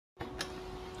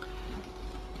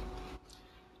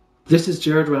This is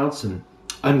Jared Routson.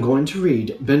 I'm going to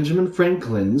read Benjamin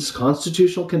Franklin's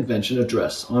Constitutional Convention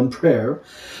address on prayer,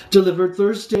 delivered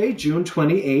Thursday, June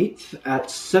 28th at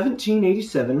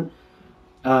 1787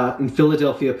 in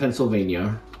Philadelphia,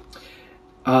 Pennsylvania.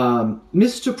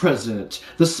 Mr. President,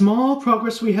 the small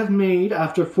progress we have made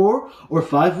after 4 or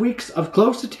 5 weeks of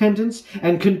close attendance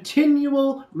and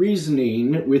continual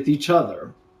reasoning with each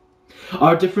other,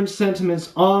 our different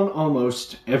sentiments on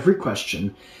almost every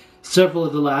question, several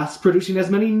of the last producing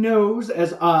as many noes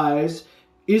as ayes,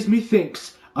 is,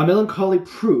 methinks, a melancholy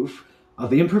proof of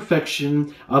the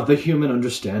imperfection of the human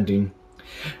understanding.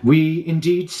 We,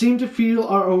 indeed, seem to feel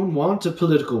our own want of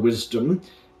political wisdom,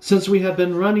 since we have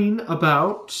been running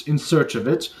about in search of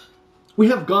it. We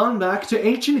have gone back to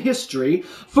ancient history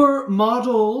for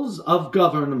models of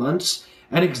government,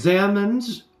 and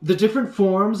examined the different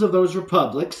forms of those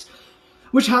republics,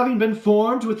 which, having been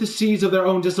formed with the seeds of their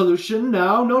own dissolution,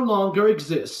 now no longer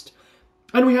exist.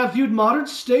 And we have viewed modern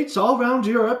states all round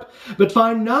Europe, but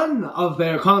find none of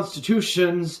their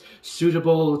constitutions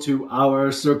suitable to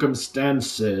our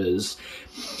circumstances.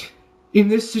 In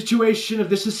this situation of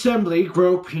this assembly,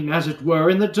 groping, as it were,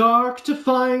 in the dark to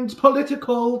find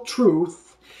political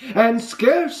truth, and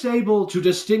scarce able to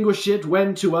distinguish it,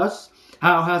 when to us,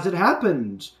 how has it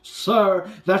happened, sir,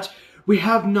 that we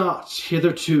have not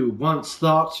hitherto once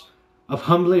thought of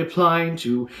humbly applying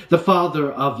to the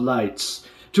Father of Lights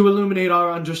to illuminate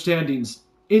our understandings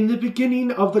in the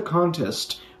beginning of the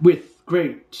contest with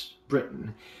Great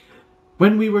Britain?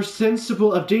 When we were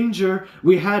sensible of danger,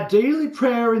 we had daily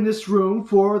prayer in this room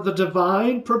for the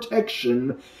divine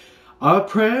protection. Our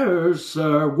prayers,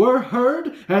 sir, were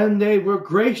heard, and they were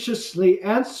graciously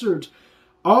answered.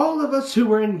 All of us who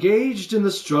were engaged in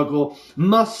the struggle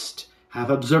must have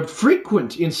observed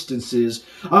frequent instances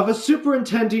of a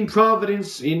superintending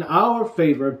providence in our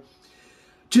favor.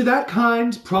 To that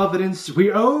kind providence we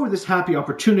owe this happy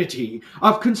opportunity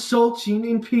of consulting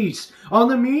in peace on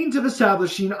the means of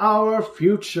establishing our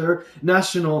future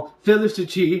national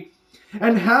felicity.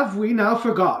 And have we now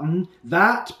forgotten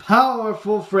that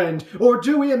powerful friend, or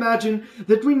do we imagine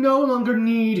that we no longer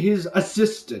need his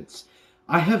assistance?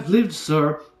 I have lived,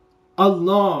 sir, a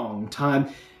long time,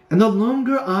 and the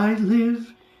longer I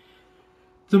live,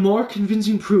 the more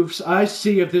convincing proofs I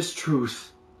see of this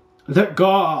truth, that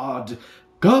God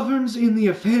governs in the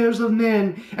affairs of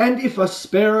men, and if a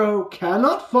sparrow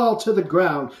cannot fall to the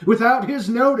ground without his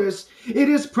notice, it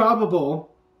is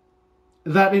probable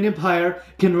that an empire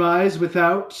can rise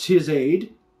without his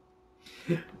aid.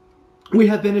 We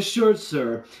have been assured,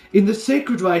 sir, in the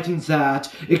sacred writings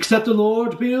that, except the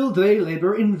Lord build, they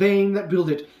labor in vain that build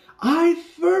it. I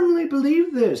firmly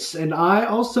believe this, and I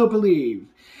also believe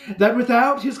that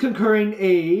without his concurring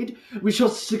aid, we shall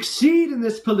succeed in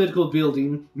this political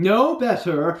building no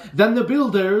better than the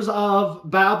builders of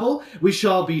Babel. We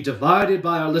shall be divided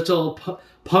by our little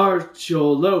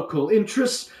partial local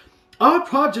interests. Our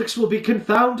projects will be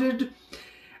confounded,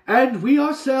 and we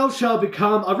ourselves shall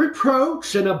become a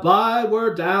reproach and a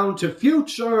byword down to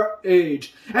future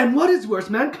age. And what is worse,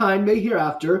 mankind may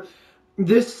hereafter,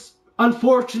 this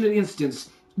unfortunate instance,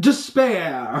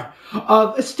 despair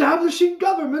of establishing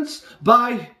governments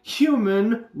by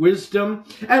human wisdom,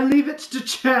 and leave it to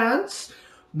chance,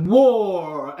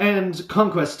 war, and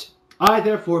conquest. I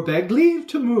therefore beg leave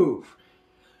to move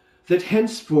that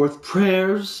henceforth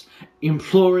prayers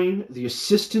imploring the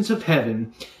assistance of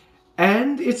heaven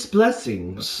and its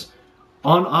blessings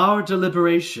on our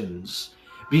deliberations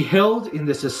be held in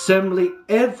this assembly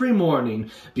every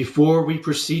morning before we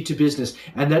proceed to business,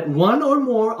 and that one or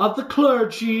more of the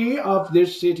clergy of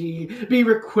this city be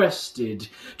requested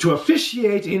to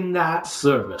officiate in that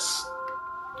service.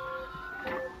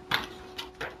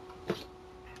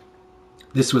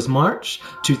 This was March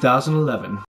 2011.